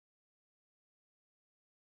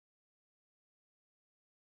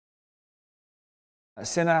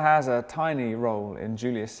Cinna has a tiny role in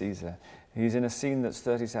Julius Caesar. He's in a scene that's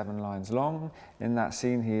 37 lines long. In that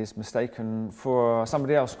scene, he is mistaken for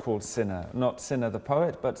somebody else called Cinna. Not Cinna the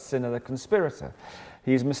poet, but Cinna the conspirator.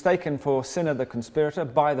 He's mistaken for Cinna the conspirator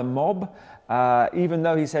by the mob. Even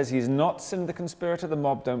though he says he's not Cinna the conspirator, the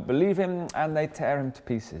mob don't believe him and they tear him to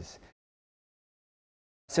pieces.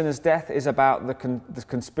 Cinna's death is about the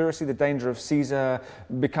conspiracy, the danger of Caesar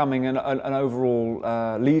becoming an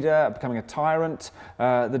overall leader, becoming a tyrant,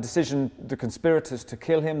 the decision, the conspirators to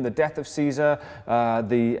kill him, the death of Caesar,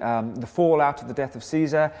 the fallout of the death of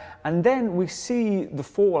Caesar. And then we see the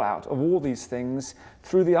fallout of all these things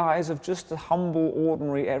through the eyes of just a humble,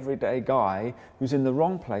 ordinary, everyday guy who's in the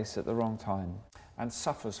wrong place at the wrong time and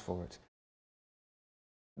suffers for it.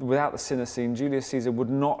 Without the Cinna scene, Julius Caesar would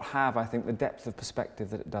not have, I think, the depth of perspective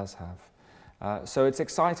that it does have. So it's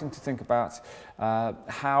exciting to think about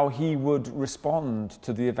how he would respond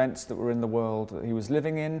to the events that were in the world that he was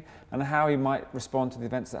living in and how he might respond to the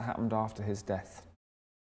events that happened after his death.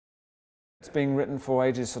 It's being written for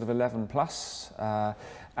ages sort of 11 plus,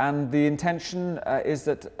 and the intention is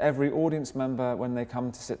that every audience member, when they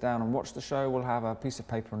come to sit down and watch the show, will have a piece of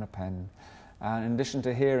paper and a pen. And in addition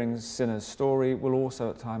to hearing Cinna's story, will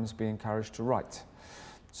also at times be encouraged to write.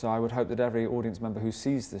 So I would hope that every audience member who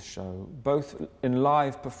sees this show, both in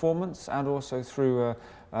live performance and also through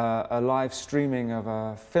a live streaming of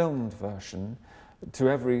a filmed version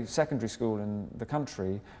to every secondary school in the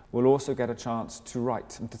country, will also get a chance to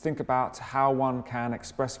write and to think about how one can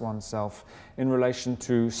express oneself in relation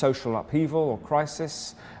to social upheaval or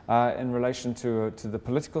crisis, in relation to the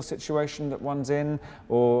political situation that one's in,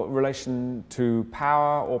 or relation to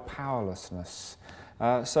power or powerlessness.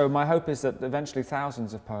 So my hope is that eventually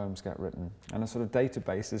thousands of poems get written and a sort of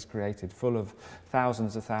database is created full of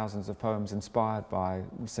thousands of poems inspired by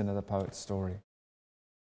Cinna the poet's story.